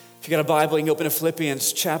If you got a Bible, you can open to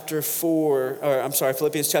Philippians chapter 3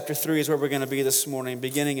 is where we're going to be this morning,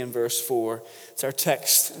 beginning in verse 4. It's our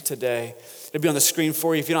text today. It'll be on the screen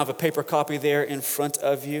for you if you don't have a paper copy there in front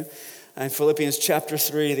of you. In Philippians chapter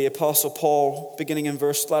 3, the Apostle Paul, beginning in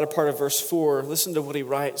latter part of verse 4, listen to what he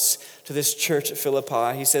writes to this church at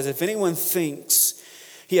Philippi. He says, "If anyone thinks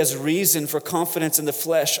he has reason for confidence in the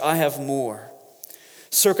flesh, I have more.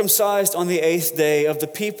 Circumcised on the 8th day, of the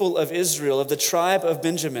people of Israel, of the tribe of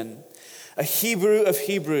Benjamin, a Hebrew of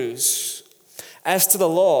Hebrews, as to the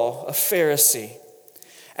law, a Pharisee,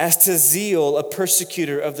 as to zeal, a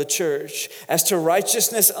persecutor of the church, as to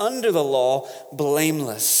righteousness under the law,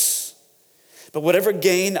 blameless. But whatever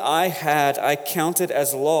gain I had, I counted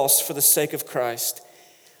as loss for the sake of Christ.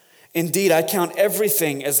 Indeed, I count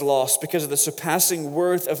everything as loss because of the surpassing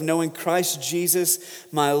worth of knowing Christ Jesus,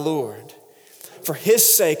 my Lord. For his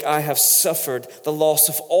sake I have suffered the loss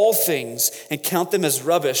of all things and count them as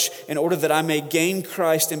rubbish in order that I may gain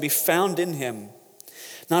Christ and be found in him,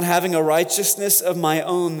 not having a righteousness of my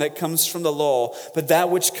own that comes from the law, but that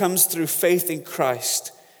which comes through faith in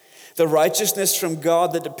Christ, the righteousness from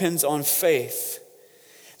God that depends on faith,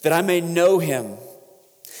 that I may know him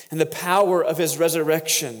and the power of his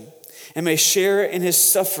resurrection, and may share in his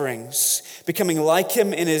sufferings, becoming like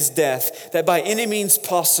him in his death, that by any means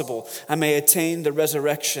possible I may attain the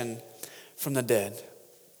resurrection from the dead."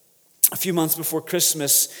 A few months before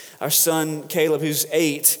Christmas, our son Caleb, who's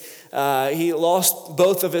 8, he lost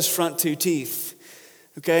both of his front 2 teeth.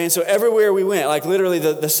 Okay, and so everywhere we went, like literally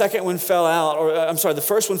the second one fell out, the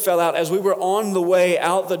first one fell out as we were on the way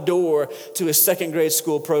out the door to his second grade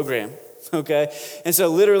school program. Okay, and so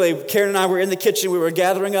literally Karen and I were in the kitchen. We were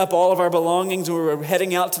gathering up all of our belongings and we were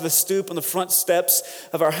heading out to the stoop on the front steps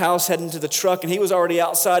of our house, heading to the truck, and he was already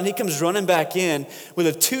outside, and he comes running back in with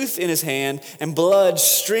a tooth in his hand and blood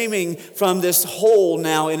streaming from this hole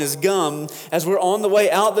now in his gum as we're on the way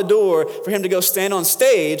out the door for him to go stand on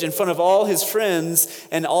stage in front of all his friends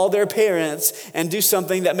and all their parents and do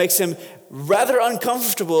something that makes him rather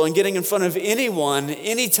uncomfortable in getting in front of anyone,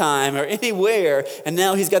 anytime, or anywhere, and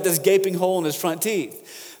now he's got this gaping hole in his front teeth.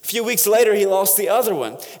 A few weeks later, he lost the other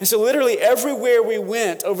one. And so literally everywhere we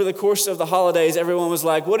went over the course of the holidays, everyone was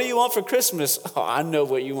like, "What do you want for Christmas?" "Oh, I know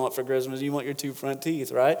what you want for Christmas. You want your 2 front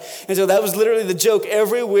teeth, right?" And so that was literally the joke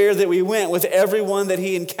everywhere that we went with everyone that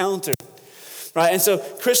he encountered. Right, and so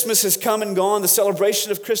Christmas has come and gone. The celebration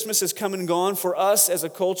of Christmas has come and gone for us as a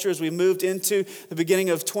culture as we moved into the beginning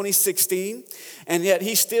of 2016. And yet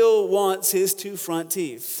he still wants his 2 front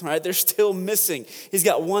teeth, right? They're still missing. He's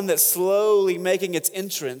got one that's slowly making its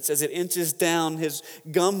entrance as it inches down his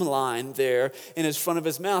gum line there in his front of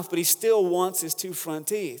his mouth, but he still wants his 2 front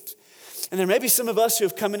teeth. And there may be some of us who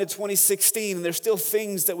have come into 2016 and there's still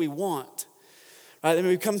things that we want. Right, maybe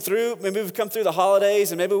we've come through the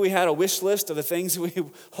holidays, and maybe we had a wish list of the things that we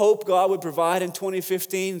hope God would provide in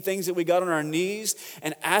 2015, things that we got on our knees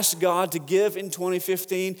and asked God to give in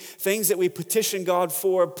 2015, things that we petitioned God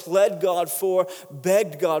for, pled God for,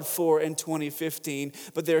 begged God for in 2015,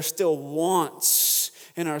 but there are still wants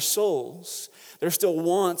in our souls. There are still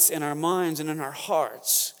wants in our minds and in our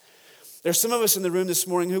hearts. There's some of us in the room this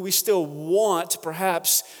morning who we still want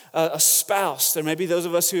perhaps a spouse. There may be those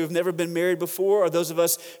of us who have never been married before, or those of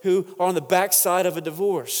us who are on the backside of a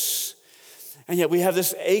divorce. And yet we have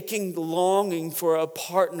this aching longing for a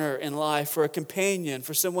partner in life, for a companion,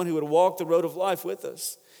 for someone who would walk the road of life with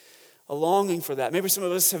us. A longing for that. Maybe some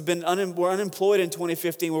of us have were unemployed in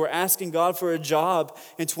 2015. We were asking God for a job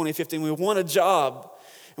in 2015. We want a job.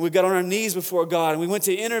 And we got on our knees before God, and we went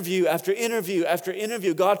to interview after interview after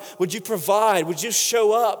interview. God, would you provide? Would you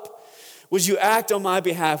show up? Would you act on my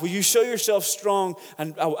behalf? Will you show yourself strong?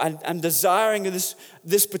 I'm desiring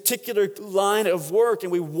this particular line of work,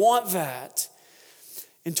 and we want that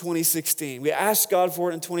in 2016. We asked God for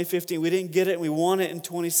it in 2015. We didn't get it, and we want it in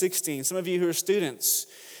 2016. Some of you who are students,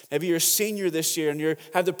 maybe you're a senior this year and you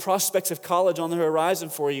have the prospects of college on the horizon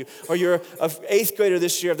for you. Or you're an 8th grader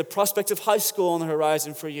this year, have the prospects of high school on the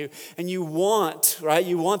horizon for you. And you want, right?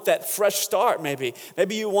 You want that fresh start maybe.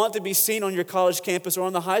 Maybe you want to be seen on your college campus or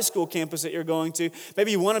on the high school campus that you're going to.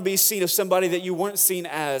 Maybe you want to be seen as somebody that you weren't seen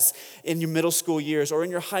as in your middle school years or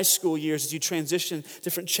in your high school years as you transition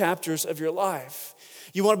different chapters of your life.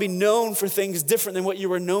 You want to be known for things different than what you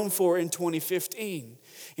were known for in 2015,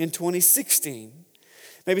 in 2016.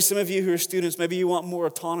 Maybe some of you who are students, maybe you want more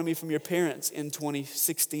autonomy from your parents in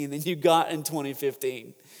 2016 than you got in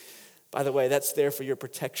 2015. By the way, that's there for your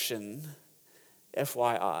protection,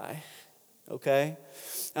 FYI, okay?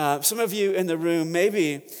 Some of you in the room,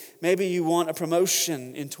 maybe you want a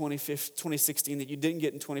promotion in 2016 that you didn't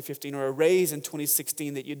get in 2015, or a raise in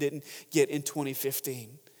 2016 that you didn't get in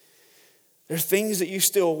 2015. There are things that you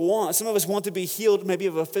still want. Some of us want to be healed maybe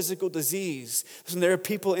of a physical disease. Listen, there are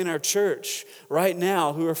people in our church right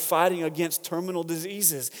now who are fighting against terminal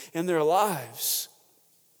diseases in their lives.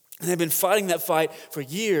 And they've been fighting that fight for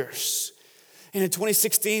years. And in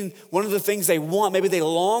 2016, one of the things they want, maybe they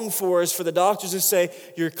long for, is for the doctors to say,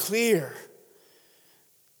 you're clear,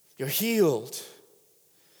 you're healed.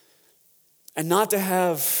 And not to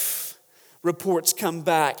have reports come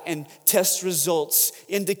back and test results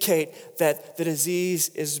indicate that the disease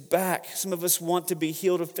is back. Some of us want to be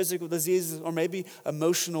healed of physical diseases or maybe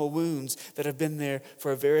emotional wounds that have been there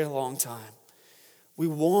for a very long time. We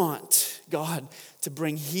want God to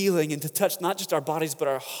bring healing and to touch not just our bodies, but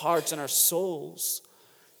our hearts and our souls.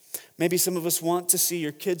 Maybe some of us want to see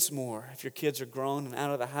your kids more if your kids are grown and out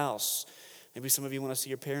of the house. Maybe some of you want to see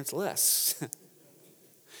your parents less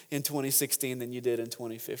in 2016 than you did in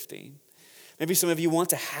 2015. Maybe some of you want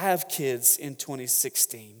to have kids in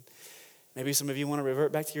 2016. Maybe some of you want to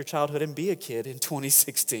revert back to your childhood and be a kid in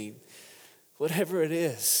 2016. Whatever it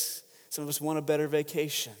is, some of us want a better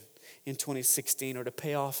vacation in 2016 or to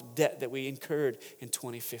pay off debt that we incurred in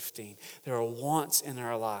 2015. There are wants in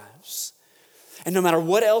our lives. And no matter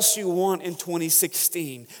what else you want in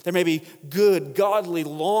 2016, there may be good, godly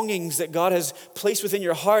longings that God has placed within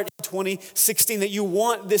your heart in 2016 that you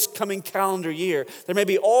want this coming calendar year. There may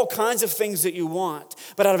be all kinds of things that you want.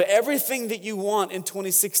 But out of everything that you want in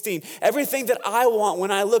 2016, everything that I want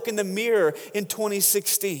when I look in the mirror in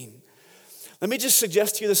 2016, let me just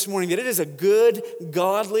suggest to you this morning that it is a good,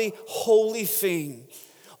 godly, holy thing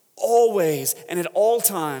always and at all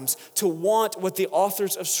times to want what the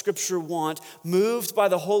authors of Scripture want, moved by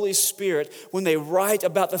the Holy Spirit when they write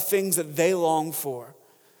about the things that they long for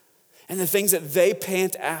and the things that they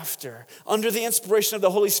pant after. Under the inspiration of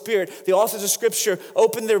the Holy Spirit, the authors of Scripture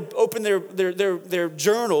open their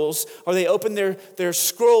journals, or they open their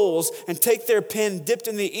scrolls and take their pen dipped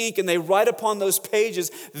in the ink and they write upon those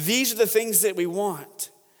pages, these are the things that we want.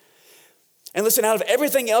 And listen, out of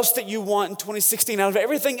everything else that you want in 2016, out of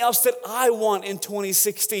everything else that I want in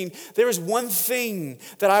 2016, there is one thing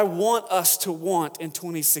that I want us to want in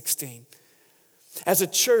 2016. As a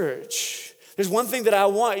church, there's one thing that I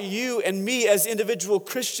want you and me as individual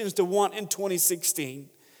Christians to want in 2016.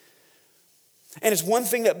 And it's one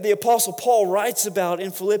thing that the Apostle Paul writes about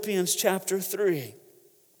in Philippians chapter 3.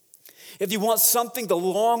 If you want something to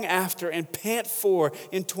long after and pant for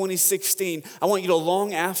in 2016, I want you to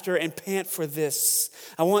long after and pant for this.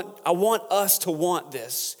 I want us to want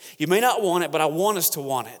this. You may not want it, but I want us to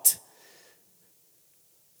want it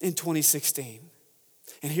in 2016.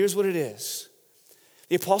 And here's what it is.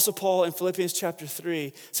 The Apostle Paul in Philippians chapter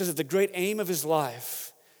 3 says that the great aim of his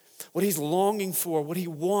life, what he's longing for, what he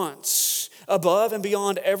wants, above and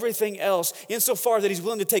beyond everything else, insofar that he's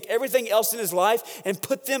willing to take everything else in his life and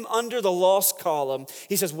put them under the lost column.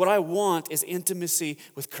 He says, what I want is intimacy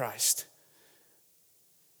with Christ.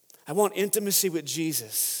 I want intimacy with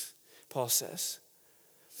Jesus, Paul says.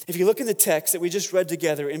 If you look in the text that we just read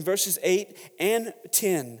together in verses 8 and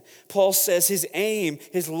 10, Paul says his aim,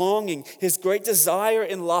 his longing, his great desire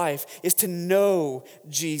in life is to know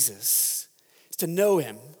Jesus. It's to know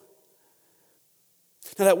him.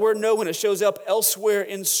 Now that word know, when it shows up elsewhere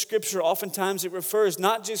in Scripture, oftentimes it refers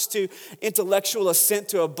not just to intellectual assent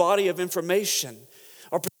to a body of information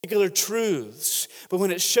or particular truths, but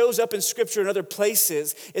when it shows up in Scripture in other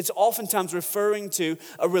places, it's oftentimes referring to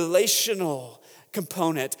a relational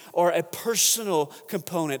component or a personal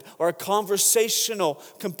component or a conversational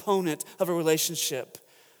component of a relationship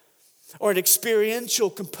or an experiential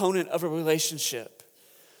component of a relationship.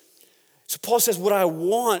 So Paul says, what I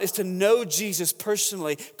want is to know Jesus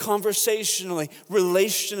personally, conversationally,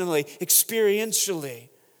 relationally, experientially.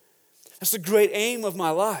 That's the great aim of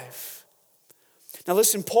my life. Now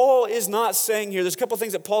listen, Paul is not saying here, there's a couple of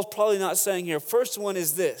things that Paul's probably not saying here. First one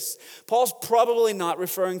is this. Paul's probably not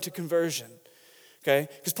referring to conversion, okay?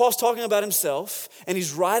 Because Paul's talking about himself and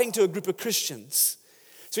he's writing to a group of Christians.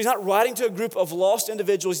 So he's not writing to a group of lost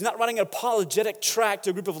individuals. He's not writing an apologetic tract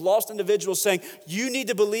to a group of lost individuals saying, you need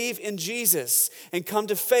to believe in Jesus and come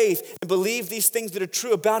to faith and believe these things that are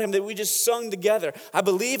true about him that we just sung together. I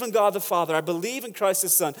believe in God the Father. I believe in Christ the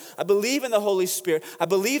Son. I believe in the Holy Spirit. I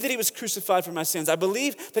believe that he was crucified for my sins. I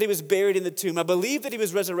believe that he was buried in the tomb. I believe that he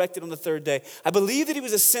was resurrected on the third day. I believe that he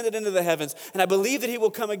was ascended into the heavens. And I believe that he will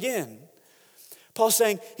come again. Paul's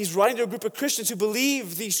saying he's writing to a group of Christians who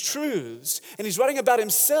believe these truths, and he's writing about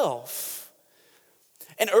himself.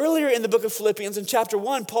 And earlier in the book of Philippians, in chapter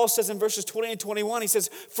 1, Paul says in verses 20 and 21, he says,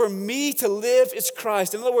 for me to live is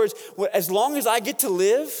Christ. In other words, as long as I get to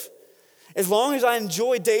live, as long as I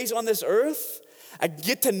enjoy days on this earth, I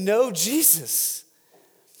get to know Jesus.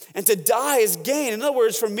 And to die is gain. In other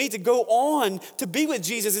words, for me to go on to be with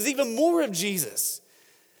Jesus is even more of Jesus.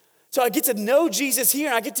 So I get to know Jesus here,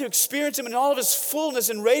 and I get to experience him in all of his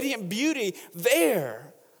fullness and radiant beauty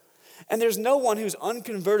there. And there's no one who's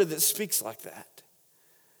unconverted that speaks like that.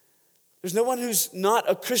 There's no one who's not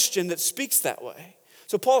a Christian that speaks that way.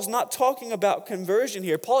 So Paul's not talking about conversion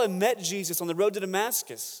here. Paul had met Jesus on the road to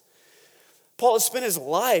Damascus. Paul has spent his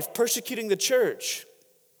life persecuting the church.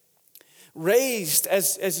 Raised,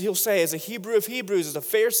 as he'll say, as a Hebrew of Hebrews, as a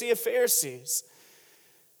Pharisee of Pharisees.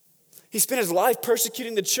 He spent his life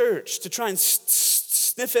persecuting the church to try and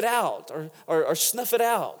sniff it out or snuff it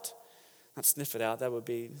out. Not sniff it out, that would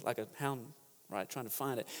be like a hound, right, trying to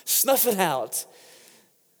find it. Snuff it out,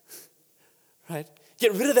 right?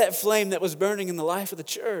 Get rid of that flame that was burning in the life of the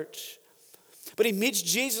church. But he meets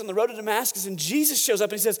Jesus on the road to Damascus, and Jesus shows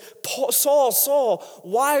up and he says, Saul, Saul,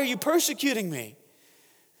 why are you persecuting me?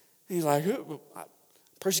 And he's like, I'm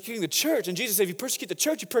persecuting the church. And Jesus said, if you persecute the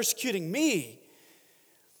church, you're persecuting me.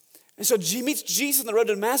 And so he meets Jesus on the road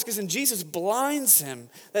to Damascus, and Jesus blinds him.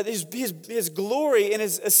 That his glory and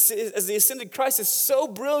as the ascended Christ is so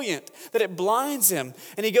brilliant that it blinds him.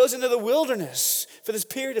 And he goes into the wilderness for this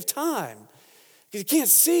period of time because he can't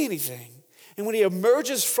see anything. And when he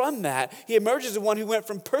emerges from that, he emerges the one who went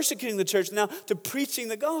from persecuting the church now to preaching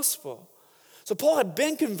the gospel. So Paul had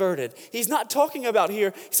been converted. He's not talking about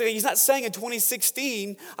here, he's not saying in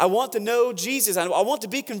 2016, I want to know Jesus, I want to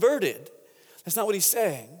be converted. That's not what he's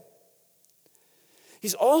saying.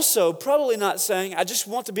 He's also probably not saying, I just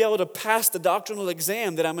want to be able to pass the doctrinal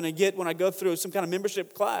exam that I'm going to get when I go through some kind of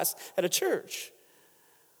membership class at a church.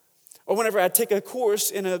 Or whenever I take a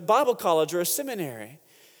course in a Bible college or a seminary.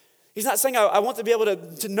 He's not saying I want to be able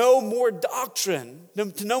to know more doctrine,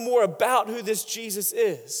 to know more about who this Jesus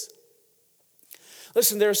is.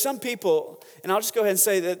 Listen, there are some people, and I'll just go ahead and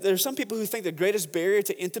say that there are some people who think the greatest barrier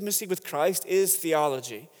to intimacy with Christ is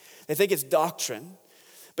theology. They think it's doctrine.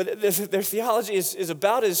 But their theology is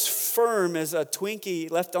about as firm as a Twinkie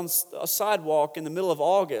left on a sidewalk in the middle of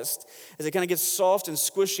August, as it kind of gets soft and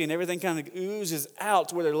squishy and everything kind of oozes out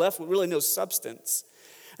to where they're left with really no substance.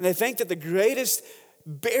 And they think that the greatest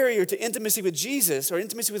barrier to intimacy with Jesus or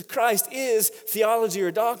intimacy with Christ is theology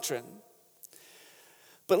or doctrine.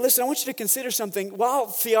 But listen, I want you to consider something. While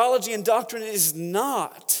theology and doctrine doesn't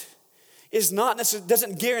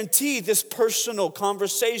guarantee this personal,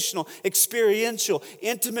 conversational, experiential,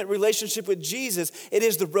 intimate relationship with Jesus, it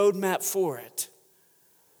is the roadmap for it.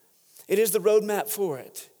 It is the roadmap for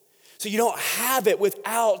it. So you don't have it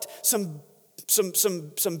without some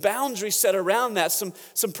boundaries set around that, some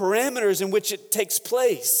parameters in which it takes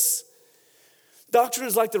place. Doctrine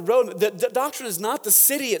is like the road. The doctrine is not the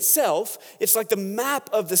city itself. It's like the map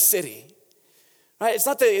of the city. Right? It's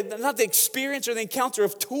not the experience or the encounter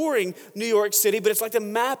of touring New York City, but it's like the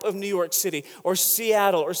map of New York City or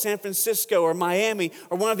Seattle or San Francisco or Miami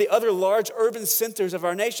or one of the other large urban centers of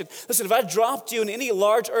our nation. Listen, if I dropped you in any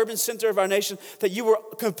large urban center of our nation that you were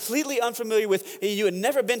completely unfamiliar with and you had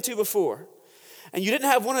never been to before, and you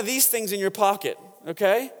didn't have one of these things in your pocket,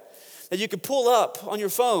 okay, that you could pull up on your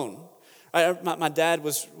phone. My dad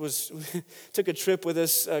took a trip with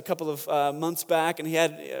us a couple of months back, and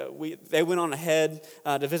they went on ahead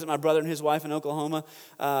to visit my brother and his wife in Oklahoma,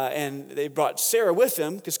 and they brought Sarah with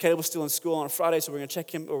them because Caleb was still in school on a Friday, so we're going to check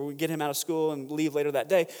him or we get him out of school and leave later that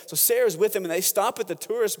day. So Sarah's with them, and they stop at the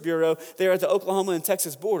tourist bureau there at the Oklahoma and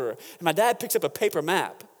Texas border, and my dad picks up a paper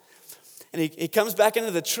map, and he comes back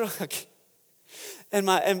into the truck. And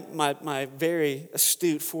my very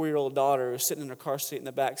astute 4-year-old daughter who's sitting in her car seat in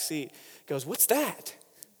the back seat goes, "What's that?"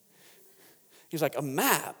 He's like, "A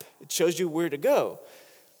map. It shows you where to go."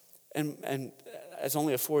 And as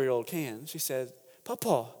only a 4-year-old can, she said,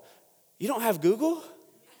 "Papa, you don't have Google?"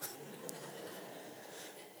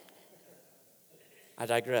 I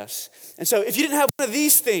digress. And so if you didn't have one of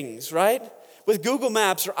these things, right, with Google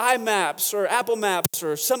Maps or iMaps or Apple Maps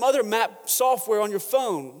or some other map software on your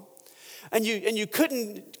phone, and you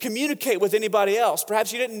couldn't communicate with anybody else.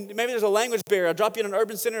 Perhaps you didn't, maybe there's a language barrier. I drop you in an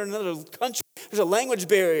urban center in another country. There's a language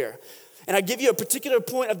barrier. And I give you a particular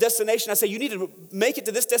point of destination. I say, you need to make it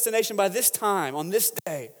to this destination by this time, on this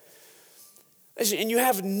day. And you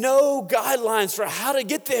have no guidelines for how to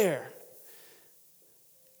get there.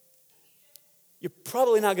 You're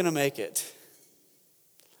probably not going to make it.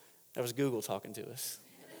 That was Google talking to us,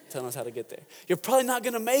 telling us how to get there. You're probably not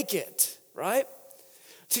going to make it, right?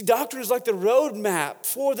 See, doctrine is like the roadmap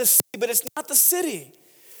for the city, but it's not the city.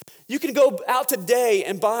 You can go out today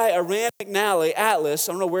and buy a Rand McNally atlas.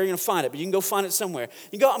 I don't know where you're going to find it, but you can go find it somewhere.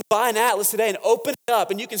 You can go out and buy an atlas today and open it up,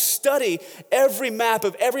 and you can study every map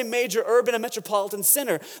of every major urban and metropolitan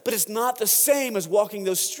center. But it's not the same as walking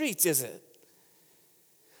those streets, is it?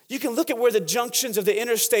 You can look at where the junctions of the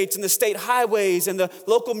interstates and the state highways and the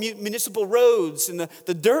local municipal roads and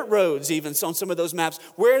the dirt roads even on some of those maps,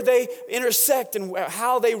 where they intersect and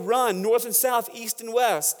how they run, north and south, east and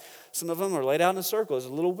west. Some of them are laid out in a circle. It's a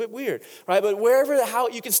little bit weird, right? But how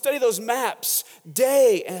you can study those maps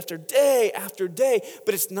day after day after day,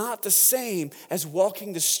 but it's not the same as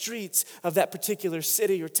walking the streets of that particular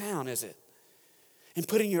city or town, is it? And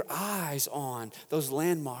putting your eyes on those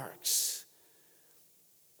landmarks.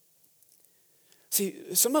 See,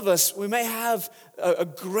 some of us, we may have a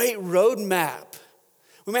great road map.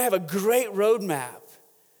 We may have a great road map,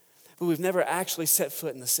 but we've never actually set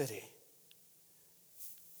foot in the city.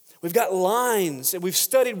 We've got lines, and we've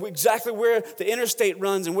studied exactly where the interstate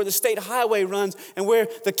runs and where the state highway runs and where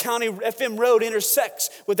the county FM road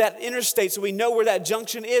intersects with that interstate, so we know where that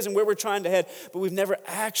junction is and where we're trying to head, but we've never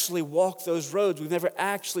actually walked those roads. We've never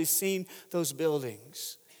actually seen those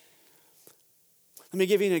buildings. Let me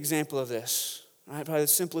give you an example of this. All right, probably the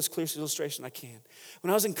simplest, clearest illustration I can.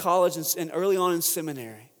 When I was in college and early on in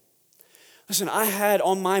seminary, listen, I had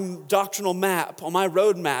on my doctrinal map, on my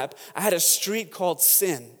road map, I had a street called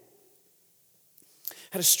sin.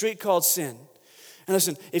 I had a street called sin. And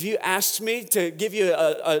listen, if you asked me to give you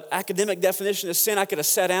an academic definition of sin, I could have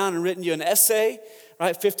sat down and written you an essay,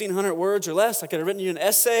 right? 1,500 words or less. I could have written you an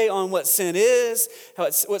essay on what sin is,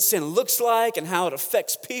 what sin looks like, and how it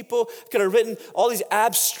affects people. I could have written all these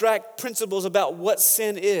abstract principles about what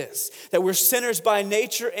sin is, that we're sinners by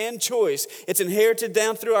nature and choice. It's inherited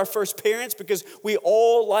down through our first parents because we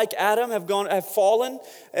all, like Adam, have fallen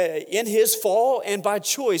in his fall, and by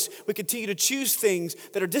choice, we continue to choose things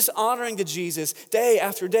that are dishonoring to Jesus day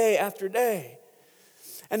after day after day.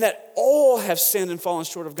 And that all have sinned and fallen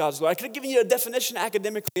short of God's glory. I could have given you a definition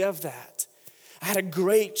academically of that. I had a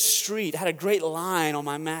great street, I had a great line on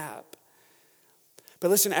my map. But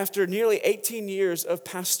listen, after nearly 18 years of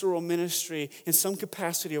pastoral ministry in some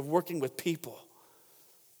capacity of working with people,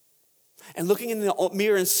 and looking in the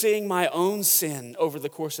mirror and seeing my own sin over the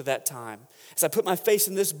course of that time, as I put my face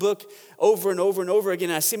in this book over and over and over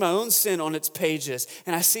again, I see my own sin on its pages,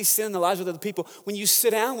 and I see sin in the lives of other people. When you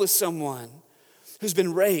sit down with someone who's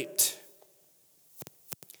been raped,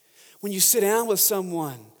 when you sit down with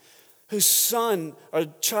someone whose son or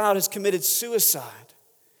child has committed suicide,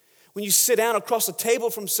 when you sit down across the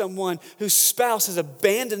table from someone whose spouse has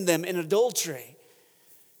abandoned them in adultery,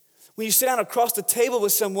 when you sit down across the table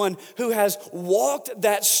with someone who has walked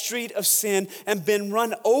that street of sin and been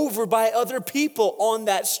run over by other people on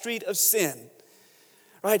that street of sin,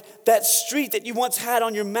 right? That street that you once had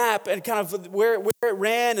on your map and kind of where it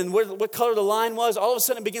ran and what color the line was, all of a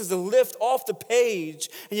sudden it begins to lift off the page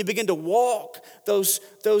and you begin to walk those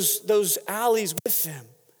alleys with them.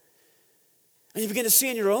 And you begin to see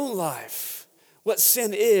in your own life what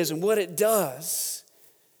sin is and what it does.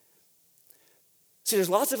 See, there's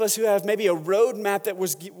lots of us who have maybe a road map that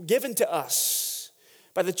was given to us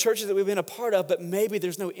by the churches that we've been a part of, but maybe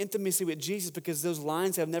there's no intimacy with Jesus because those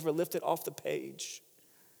lines have never lifted off the page.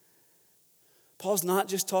 Paul's not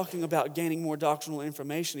just talking about gaining more doctrinal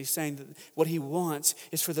information. He's saying that what he wants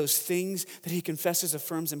is for those things that he confesses,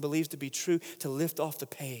 affirms, and believes to be true to lift off the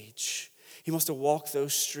page. He wants to walk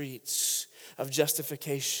those streets of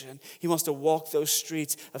justification. He wants to walk those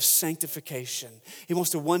streets of sanctification. He wants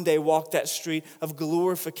to one day walk that street of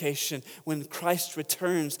glorification when Christ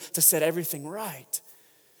returns to set everything right.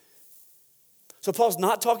 So Paul's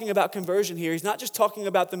not talking about conversion here. He's not just talking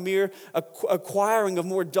about the mere acquiring of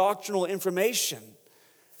more doctrinal information.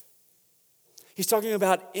 He's talking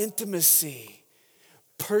about intimacy.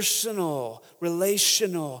 Personal,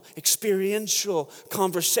 relational, experiential,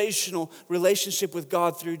 conversational relationship with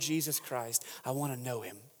God through Jesus Christ. I want to know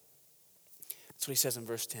him. That's what he says in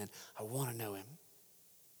verse 10. I want to know him.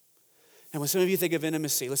 And when some of you think of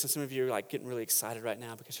intimacy, listen, some of you are like getting really excited right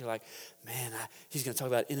now because you're like, man, he's going to talk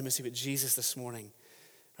about intimacy with Jesus this morning.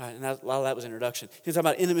 Right? And a lot of that was introduction. He's going to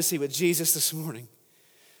talk about intimacy with Jesus this morning.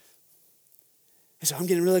 And so I'm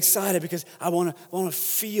getting really excited because I want to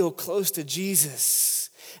feel close to Jesus.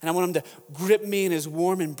 And I want him to grip me in his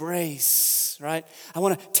warm embrace, right? I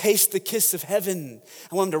want to taste the kiss of heaven.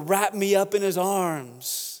 I want him to wrap me up in his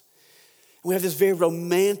arms. And we have this very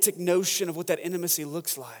romantic notion of what that intimacy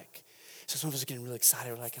looks like. So some of us are getting really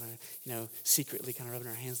excited. We're like kind of, secretly kind of rubbing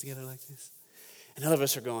our hands together like this. And other of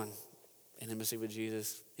us are going, intimacy with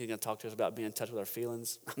Jesus. He's going to talk to us about being in touch with our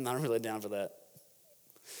feelings. I'm not really down for that.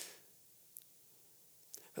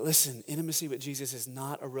 But listen, intimacy with Jesus is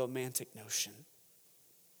not a romantic notion.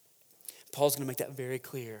 Paul's going to make that very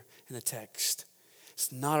clear in the text.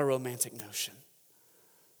 It's not a romantic notion.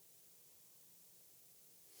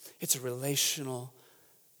 It's a relational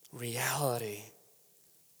reality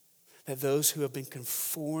that those who have been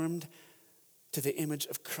conformed to the image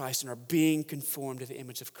of Christ and are being conformed to the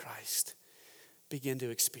image of Christ begin to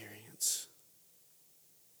experience.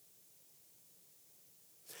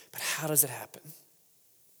 But how does it happen?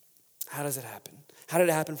 How does it happen? How did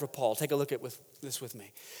it happen for Paul? Take a look at this with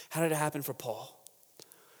me. How did it happen for Paul?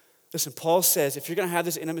 Listen, Paul says if you're going to have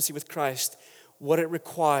this intimacy with Christ, what it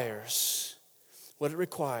requires,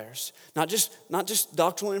 not just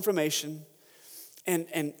doctrinal information,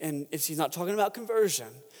 and he's not talking about conversion,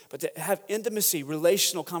 but to have intimacy,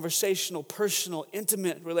 relational, conversational, personal,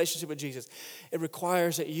 intimate relationship with Jesus, it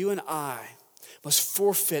requires that you and I must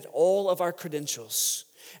forfeit all of our credentials.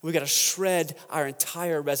 And we got to shred our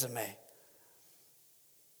entire resume.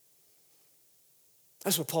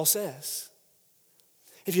 That's what Paul says.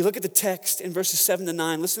 If you look at the text in verses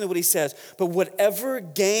 7-9, listen to what he says. But whatever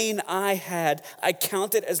gain I had, I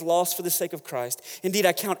counted as loss for the sake of Christ. Indeed,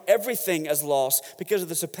 I count everything as loss because of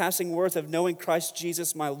the surpassing worth of knowing Christ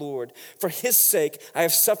Jesus my Lord. For his sake, I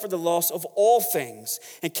have suffered the loss of all things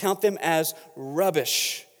and count them as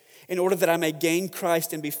rubbish, in order that I may gain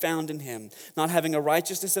Christ and be found in him, not having a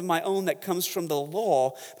righteousness of my own that comes from the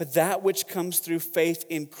law, but that which comes through faith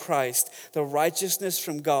in Christ, the righteousness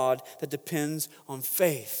from God that depends on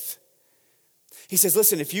faith. He says,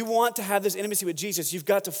 listen, if you want to have this intimacy with Jesus, you've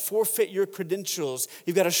got to forfeit your credentials.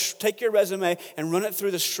 You've got to take your resume and run it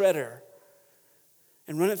through the shredder.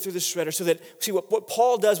 So that, see, what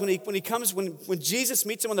Paul does when Jesus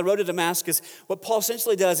meets him on the road to Damascus, what Paul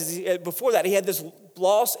essentially does is, before that, he had this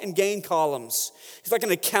loss and gain columns. He's like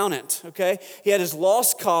an accountant, okay? He had his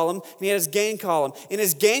loss column and he had his gain column. In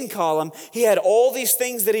his gain column, he had all these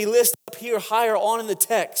things that he lists up here higher on in the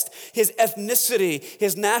text. His ethnicity,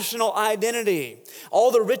 his national identity,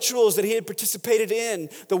 all the rituals that he had participated in,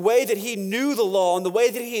 the way that he knew the law and the way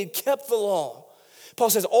that he had kept the law. Paul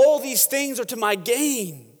says, all these things are to my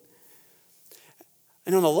gain.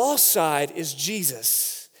 And on the lost side is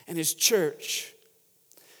Jesus and his church.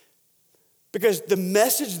 Because the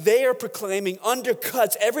message they are proclaiming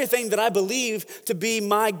undercuts everything that I believe to be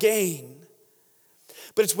my gain.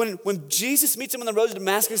 But it's when Jesus meets him on the road to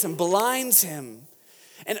Damascus and blinds him,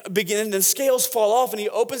 and the scales fall off and he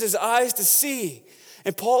opens his eyes to see.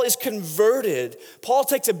 And Paul is converted. Paul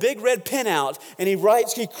takes a big red pen out and he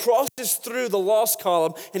crosses through the lost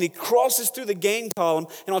column and he crosses through the gain column.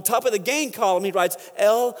 And on top of the gain column, he writes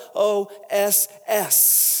LOSS.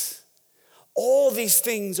 All these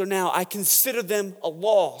things are now, I consider them a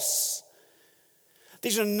loss.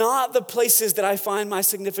 These are not the places that I find my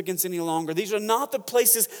significance any longer. These are not the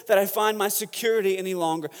places that I find my security any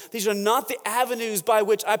longer. These are not the avenues by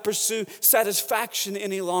which I pursue satisfaction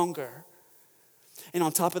any longer. And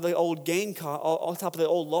on top of the old on top of the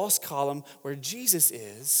old lost column where Jesus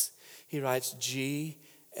is, he writes GAIN,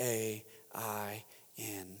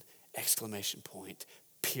 exclamation point,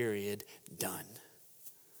 period, done.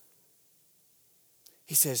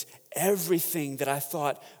 He says, everything that I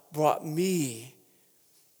thought brought me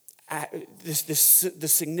the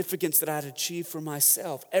significance that I had achieved for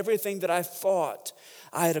myself, everything that I thought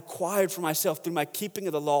I had acquired for myself through my keeping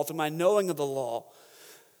of the law, through my knowing of the law,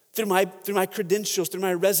 through my credentials, through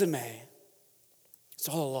my resume, it's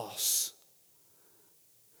all a loss.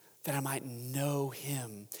 That I might know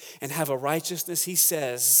him and have a righteousness, he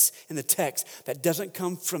says in the text, that doesn't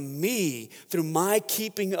come from me through my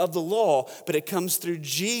keeping of the law, but it comes through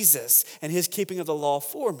Jesus and his keeping of the law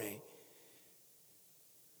for me.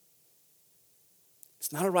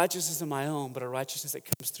 It's not a righteousness of my own, but a righteousness that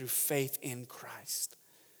comes through faith in Christ.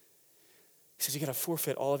 He says you got to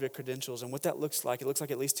forfeit all of your credentials. And what that looks like, it looks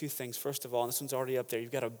like at least two things. First of all, and this one's already up there,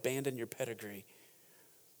 you've got to abandon your pedigree.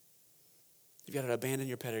 You've got to abandon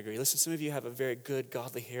your pedigree. Listen, some of you have a very good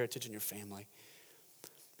godly heritage in your family.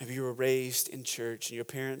 Maybe you were raised in church and your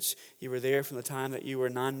parents, you were there from the time that you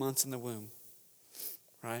were 9 months in the womb,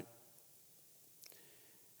 right?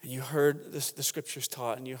 And you heard the scriptures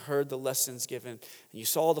taught, and you heard the lessons given, and you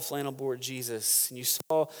saw the flannel board Jesus, and you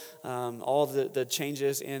saw all the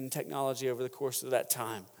changes in technology over the course of that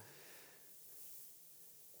time.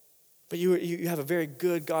 But you have a very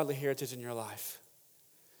good godly heritage in your life.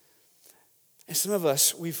 And some of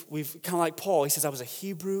us, we've kind of like Paul, he says, I was a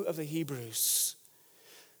Hebrew of the Hebrews.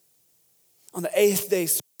 On the 8th day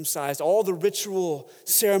circumcised, all the ritual,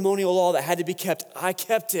 ceremonial law that had to be kept, I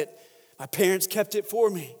kept it. My parents kept it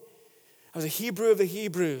for me. I was a Hebrew of the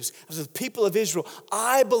Hebrews. I was the people of Israel.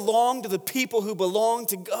 I belong to the people who belong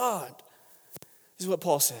to God. This is what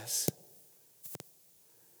Paul says.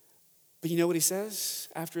 But you know what he says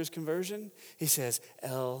after his conversion? He says,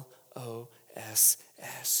 L-O-S-S,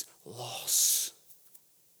 loss.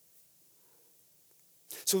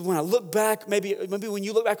 So when I look back, maybe when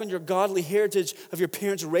you look back on your godly heritage of your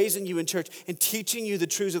parents raising you in church and teaching you the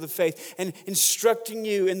truths of the faith and instructing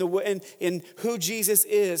you in who Jesus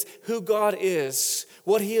is, who God is,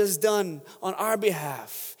 what he has done on our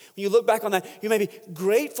behalf. When you look back on that, you may be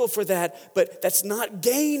grateful for that, but that's not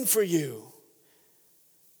gain for you.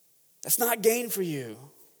 That's not gain for you.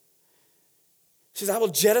 He says, I will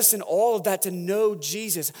jettison all of that to know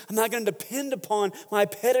Jesus. I'm not going to depend upon my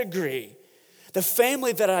pedigree, the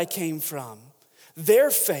family that I came from, their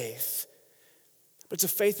faith, but it's a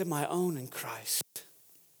faith of my own in Christ.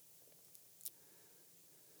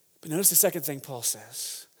 But notice the second thing Paul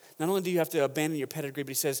says. Not only do you have to abandon your pedigree,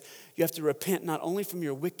 but he says you have to repent not only from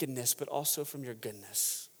your wickedness, but also from your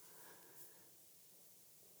goodness.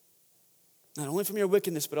 Not only from your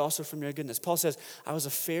wickedness, but also from your goodness. Paul says, I was a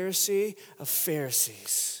Pharisee of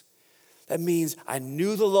Pharisees. That means I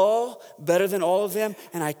knew the law better than all of them,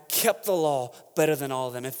 and I kept the law better than all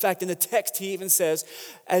of them. In fact, in the text, he even says,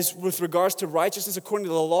 as with regards to righteousness according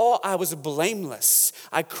to the law, I was blameless.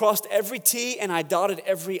 I crossed every T and I dotted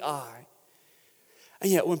every I.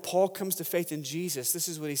 And yet, when Paul comes to faith in Jesus, this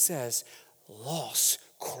is what he says, loss,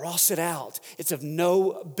 cross it out. It's of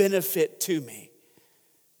no benefit to me.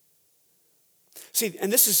 See,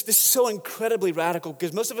 and this is so incredibly radical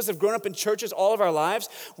because most of us have grown up in churches all of our lives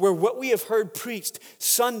where what we have heard preached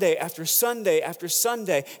Sunday after Sunday after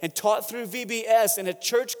Sunday and taught through VBS and at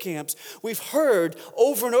church camps, we've heard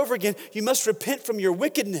over and over again, you must repent from your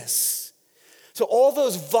wickedness. So all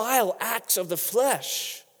those vile acts of the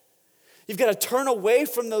flesh, you've got to turn away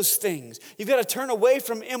from those things. You've got to turn away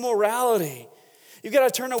from immorality. You've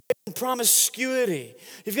got to turn away from promiscuity.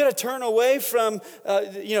 You've got to turn away from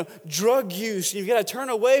drug use. You've got to turn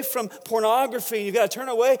away from pornography. You've got to turn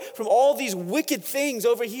away from all these wicked things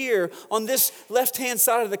over here on this left-hand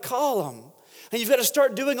side of the column. And you've got to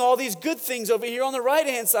start doing all these good things over here on the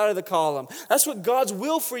right-hand side of the column. That's what God's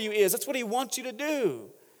will for you is. That's what he wants you to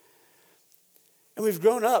do. And we've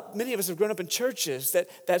grown up, many of us have grown up in churches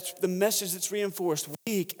that's the message that's reinforced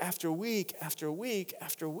week after week after week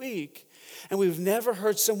after week. And we've never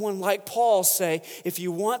heard someone like Paul say, if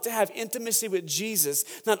you want to have intimacy with Jesus,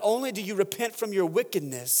 not only do you repent from your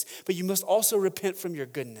wickedness, but you must also repent from your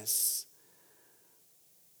goodness.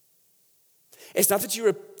 It's not that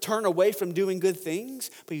you turn away from doing good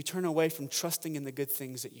things, but you turn away from trusting in the good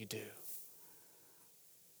things that you do.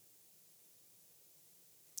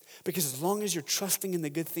 Because as long as you're trusting in the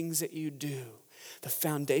good things that you do, the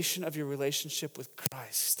foundation of your relationship with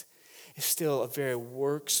Christ is still a very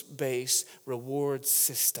works-based reward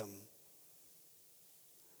system.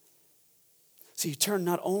 So you turn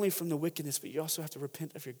not only from the wickedness, but you also have to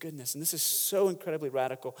repent of your goodness. And this is so incredibly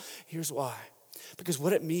radical. Here's why. Because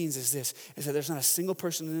what it means is this, is that there's not a single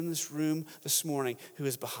person in this room this morning who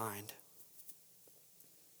is behind.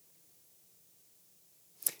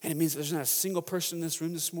 And it means that there's not a single person in this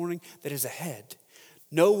room this morning that is ahead.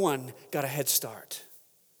 No one got a head start.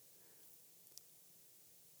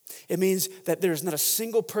 It means that there's not a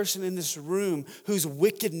single person in this room whose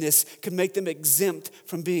wickedness could make them exempt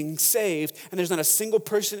from being saved. And there's not a single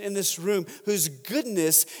person in this room whose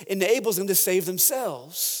goodness enables them to save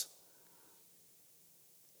themselves.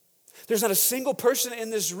 There's not a single person in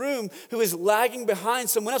this room who is lagging behind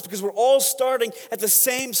someone else because we're all starting at the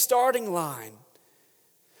same starting line.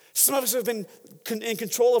 Some of us have been in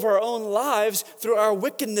control of our own lives through our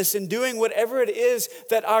wickedness in doing whatever it is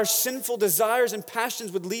that our sinful desires and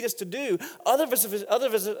passions would lead us to do. Others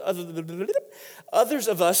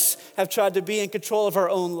of us have tried to be in control of our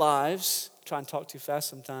own lives. I try and talk too fast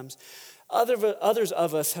sometimes. Others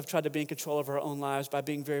of us have tried to be in control of our own lives by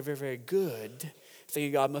being very, very, very good,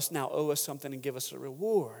 thinking God must now owe us something and give us a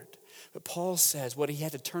reward. But Paul says what he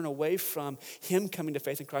had to turn away from, him coming to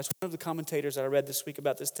faith in Christ. One of the commentators that I read this week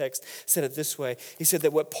about this text said it this way. He said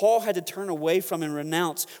that what Paul had to turn away from and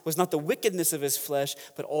renounce was not the wickedness of his flesh,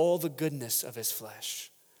 but all the goodness of his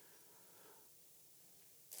flesh,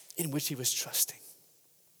 in which he was trusting.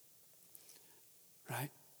 Right?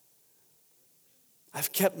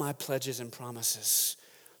 I've kept my pledges and promises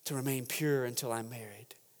to remain pure until I'm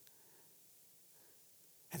married.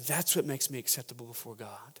 And that's what makes me acceptable before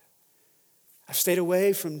God. I've stayed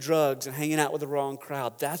away from drugs and hanging out with the wrong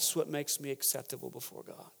crowd. That's what makes me acceptable before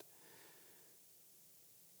God.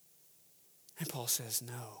 And Paul says,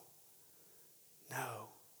 no.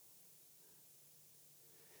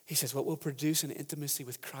 He says, what will produce an intimacy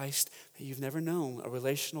with Christ that you've never known, a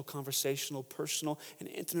relational, conversational, personal, and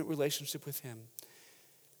intimate relationship with him,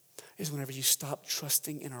 is whenever you stop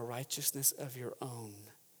trusting in a righteousness of your own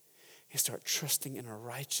and start trusting in a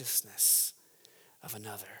righteousness of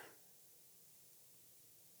another.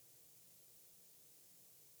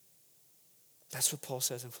 That's what Paul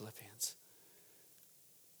says in Philippians.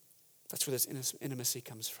 That's where this intimacy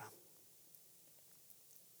comes from.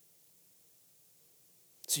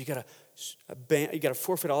 So you gotta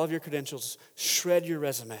forfeit all of your credentials, shred your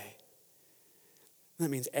resume. That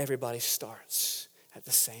means everybody starts at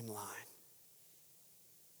the same line.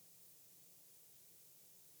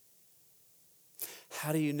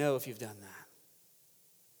 How do you know if you've done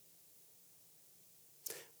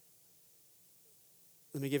that?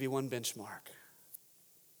 Let me give you one benchmark.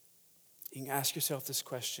 You can ask yourself this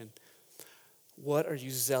question: what are you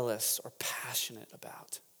zealous or passionate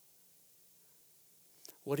about?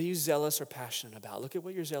 What are you zealous or passionate about? Look at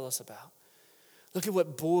what you're zealous about. Look at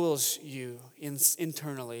what boils you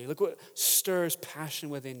internally. Look what stirs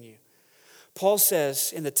passion within you. Paul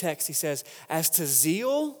says in the text, he says, as to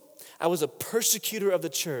zeal, I was a persecutor of the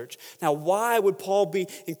church. Now, why would Paul be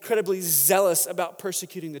incredibly zealous about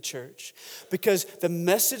persecuting the church? Because the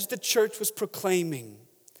message the church was proclaiming,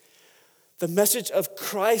 the message of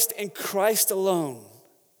Christ and Christ alone,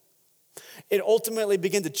 it ultimately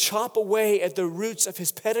began to chop away at the roots of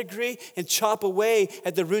his pedigree and chop away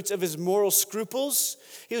at the roots of his moral scruples.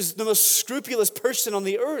 He was the most scrupulous person on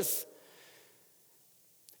the earth.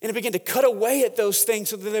 And it began to cut away at those things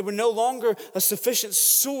so that they were no longer a sufficient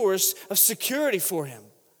source of security for him.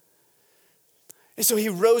 And so he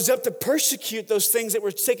rose up to persecute those things that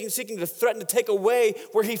were seeking to threaten to take away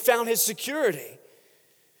where he found his security,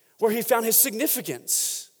 where he found his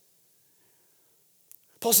significance.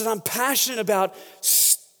 Paul says, I'm passionate about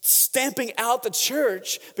stamping out the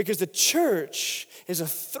church because the church is a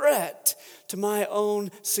threat to my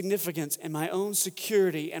own significance and my own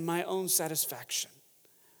security and my own satisfaction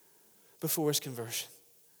before his conversion.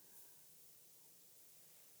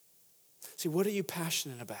 See, what are you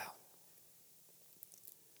passionate about?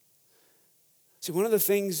 See, one of the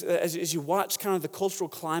things, as you watch kind of the cultural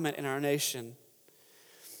climate in our nation,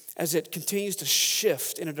 as it continues to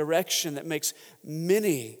shift in a direction that makes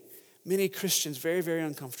many, many Christians very, very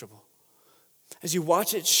uncomfortable. As you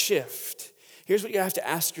watch it shift, here's what you have to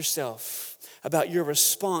ask yourself about your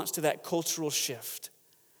response to that cultural shift.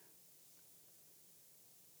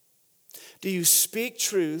 Do you speak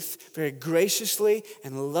truth very graciously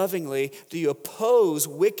and lovingly? Do you oppose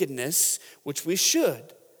wickedness, which we should?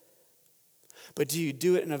 But do you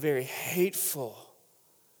do it in a very hateful,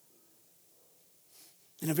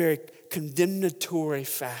 in a very condemnatory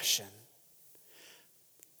fashion?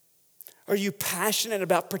 Are you passionate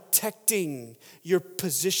about protecting your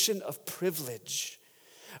position of privilege?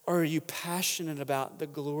 Or are you passionate about the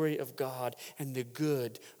glory of God and the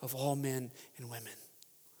good of all men and women?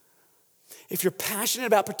 If you're passionate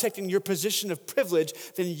about protecting your position of privilege,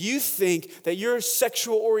 then you think that your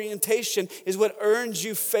sexual orientation is what earns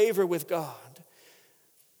you favor with God.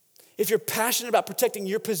 If you're passionate about protecting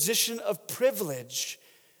your position of privilege,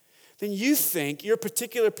 then you think your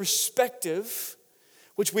particular perspective,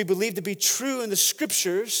 which we believe to be true in the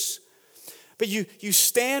scriptures, but you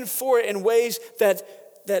stand for it in ways that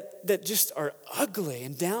just are ugly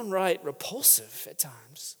and downright repulsive at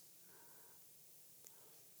times.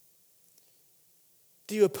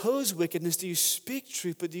 Do you oppose wickedness? Do you speak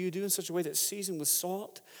truth? But do you do it in such a way that's seasoned with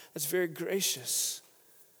salt, that's very gracious?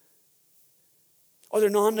 Are there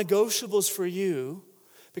non-negotiables for you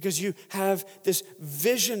because you have this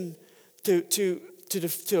vision to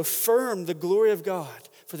affirm the glory of God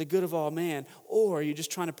for the good of all man? Or are you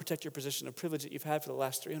just trying to protect your position of privilege that you've had for the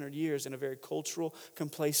last 300 years in a very cultural,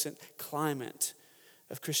 complacent climate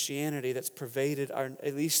of Christianity that's pervaded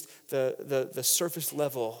at least the surface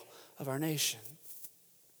level of our nation?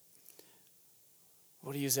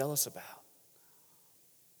 What are you zealous about?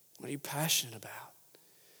 What are you passionate about?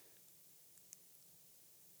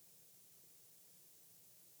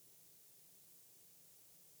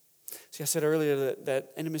 See, I said earlier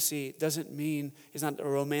that intimacy is not a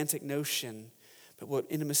romantic notion, but what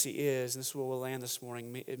intimacy is, and this is where we'll land this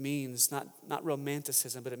morning, it means not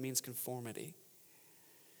romanticism, but it means conformity.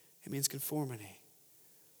 It means conformity.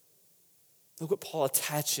 Look what Paul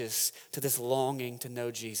attaches to this longing to know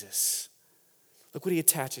Jesus. Look what he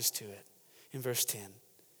attaches to it in verse 10. He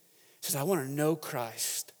says, I want to know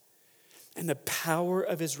Christ and the power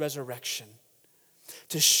of his resurrection,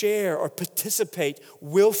 to share or participate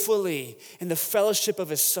willfully in the fellowship of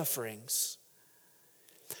his sufferings,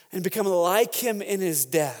 and become like him in his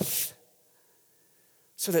death,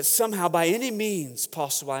 so that somehow by any means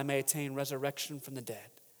possible I may attain resurrection from the dead.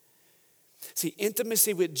 See,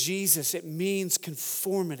 intimacy with Jesus, it means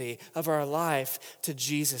conformity of our life to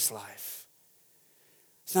Jesus' life.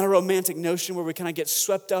 It's not a romantic notion where we kind of get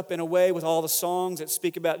swept up in a way with all the songs that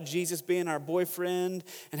speak about Jesus being our boyfriend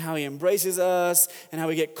and how he embraces us and how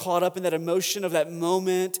we get caught up in that emotion of that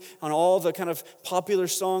moment on all the kind of popular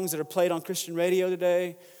songs that are played on Christian radio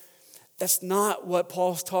today. That's not what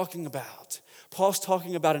Paul's talking about. Paul's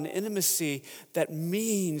talking about an intimacy that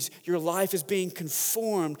means your life is being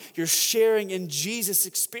conformed. You're sharing in Jesus'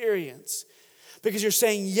 experience because you're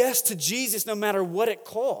saying yes to Jesus no matter what it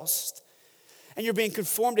costs. And you're being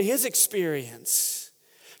conformed to his experience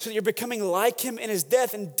so that you're becoming like him in his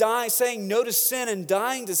death and saying no to sin and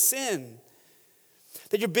dying to sin.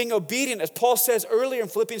 That you're being obedient, as Paul says earlier in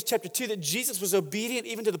Philippians chapter 2, that Jesus was obedient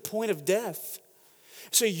even to the point of death.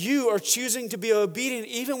 So you are choosing to be obedient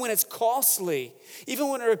even when it's costly, even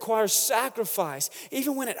when it requires sacrifice,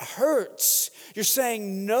 even when it hurts. You're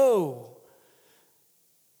saying no.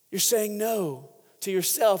 You're saying no to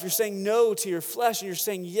yourself. You're saying no to your flesh, and you're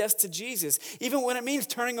saying yes to Jesus, even when it means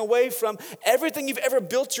turning away from everything you've ever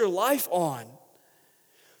built your life on,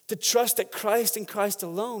 to trust that Christ and Christ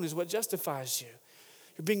alone is what justifies you.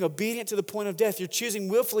 You're being obedient to the point of death. You're choosing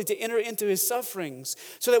willfully to enter into his sufferings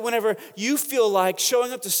so that whenever you feel like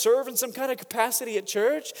showing up to serve in some kind of capacity at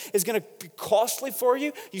church is going to be costly for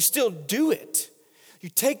you, you still do it. You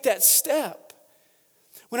take that step.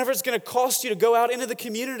 Whenever it's going to cost you to go out into the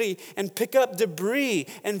community and pick up debris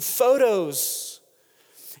and photos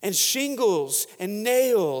and shingles and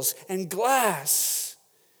nails and glass,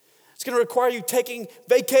 it's going to require you taking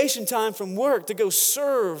vacation time from work to go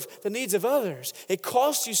serve the needs of others. It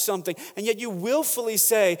costs you something, and yet you willfully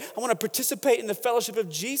say, I want to participate in the fellowship of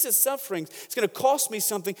Jesus' sufferings. It's going to cost me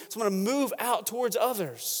something, so I'm going to move out towards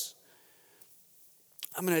others.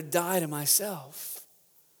 I'm going to die to myself.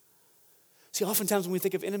 See, oftentimes when we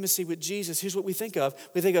think of intimacy with Jesus, here's what we think of.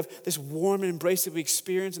 We think of this warm embrace that we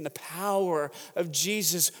experience and the power of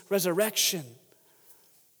Jesus' resurrection.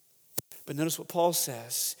 But notice what Paul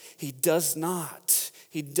says. He does not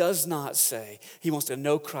say he wants to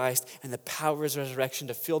know Christ and the power of his resurrection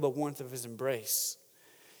to feel the warmth of his embrace.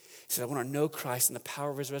 He says, I want to know Christ and the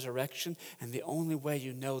power of his resurrection, and the only way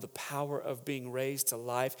you know the power of being raised to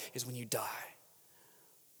life is when you die.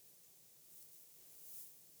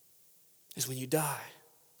 Is when you die.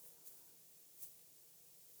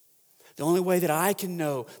 The only way that I can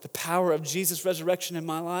know the power of Jesus' resurrection in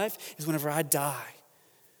my life is whenever I die.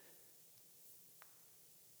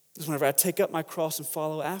 Is whenever I take up my cross and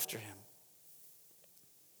follow after him.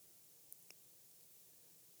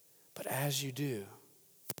 But as you do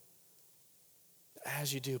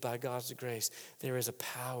by God's grace, there is a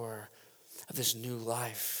power of this new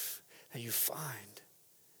life that you find.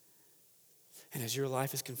 And as your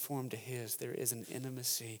life is conformed to his, there is an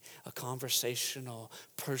intimacy, a conversational,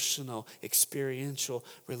 personal, experiential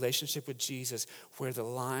relationship with Jesus where the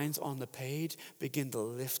lines on the page begin to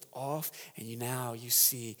lift off and you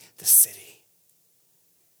see the city.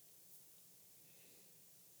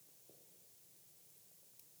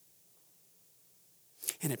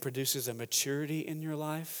 And it produces a maturity in your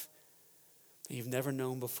life you've never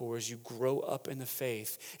known before as you grow up in the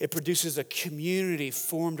faith. It produces a community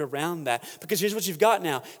formed around that. Because here's what you've got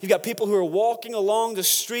now. You've got people who are walking along the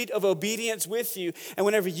street of obedience with you. And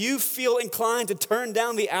whenever you feel inclined to turn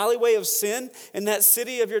down the alleyway of sin in that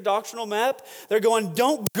city of your doctrinal map, they're going,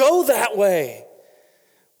 don't go that way.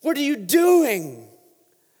 What are you doing?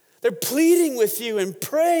 They're pleading with you and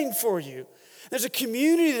praying for you. There's a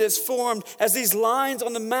community that's formed as these lines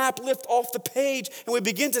on the map lift off the page and we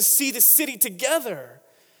begin to see the city together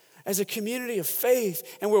as a community of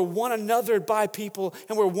faith, and we're one anothered by people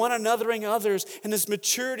and we're one anothering others, and this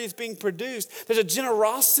maturity is being produced. There's a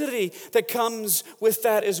generosity that comes with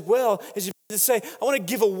that as well, as you begin to say, I want to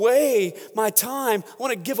give away my time, I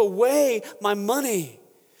want to give away my money,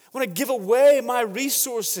 I want to give away my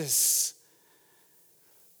resources.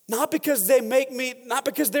 Not because they're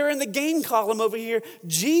in the gain column over here.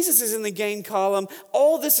 Jesus is in the gain column.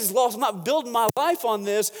 All this is lost. I'm not building my life on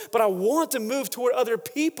this, but I want to move toward other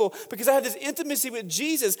people because I have this intimacy with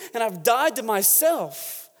Jesus and I've died to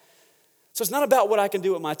myself. So it's not about what I can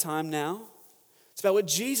do with my time now. It's about what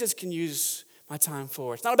Jesus can use my time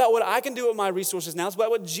for. It's not about what I can do with my resources now. It's about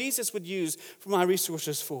what Jesus would use for my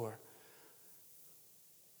resources for.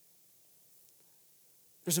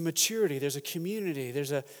 There's a maturity, there's a community,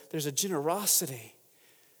 there's a generosity.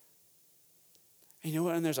 And you know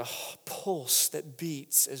what? And there's a pulse that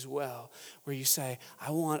beats as well, where you say,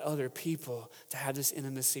 I want other people to have this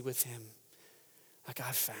intimacy with him like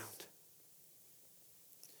I've found.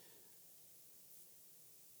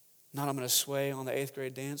 Not I'm going to sway on the 8th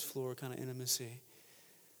grade dance floor kind of intimacy,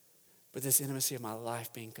 but this intimacy of my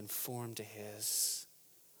life being conformed to his.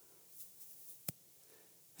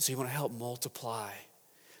 So you want to help multiply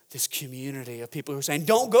this community of people who are saying,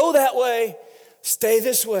 don't go that way, stay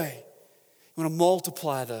this way. You want to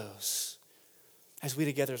multiply those as we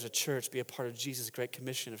together as a church be a part of Jesus' great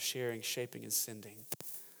commission of sharing, shaping, and sending.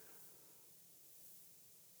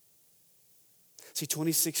 See,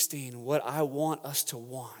 2016, what I want us to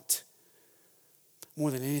want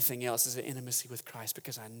more than anything else is an intimacy with Christ,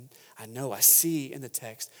 because I know, I see in the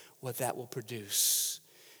text what that will produce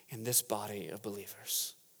in this body of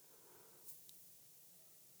believers.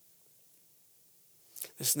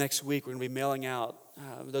 This next week, we're going to be mailing out,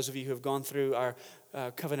 those of you who have gone through our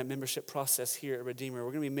covenant membership process here at Redeemer,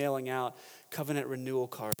 we're going to be mailing out covenant renewal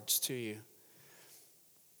cards to you.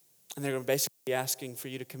 And they're going to basically be asking for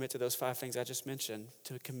you to commit to those 5 things I just mentioned,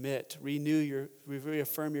 to commit,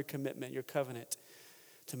 reaffirm your commitment, your covenant,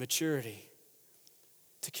 to maturity,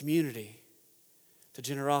 to community, to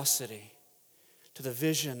generosity, to the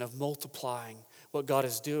vision of multiplying what God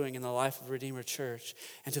is doing in the life of Redeemer Church,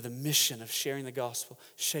 and to the mission of sharing the gospel,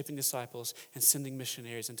 shaping disciples, and sending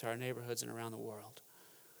missionaries into our neighborhoods and around the world.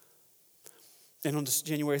 Then on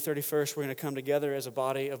January 31st, we're going to come together as a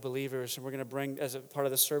body of believers, and we're going to bring, as a part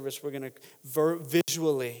of the service, we're going to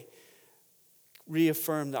visually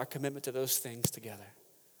reaffirm our commitment to those things together.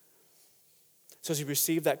 So as you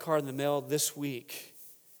receive that card in the mail this week,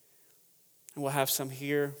 and we'll have some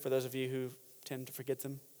here for those of you who tend to forget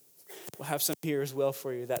them. We'll have some here as well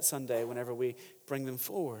for you that Sunday whenever we bring them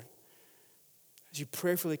forward. As you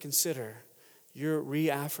prayerfully consider your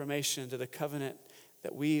reaffirmation to the covenant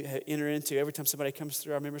that we enter into every time somebody comes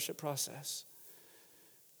through our membership process,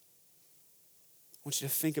 I want you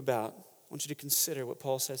to think about, I want you to consider what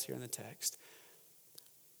Paul says here in the text.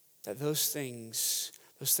 That those things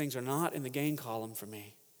are not in the gain column for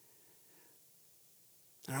me.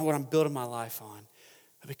 They're not what I'm building my life on,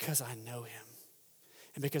 but because I know him.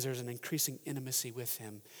 And because there's an increasing intimacy with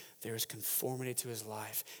him, there is conformity to his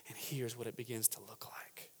life, and here's what it begins to look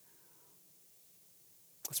like.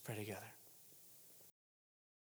 Let's pray together.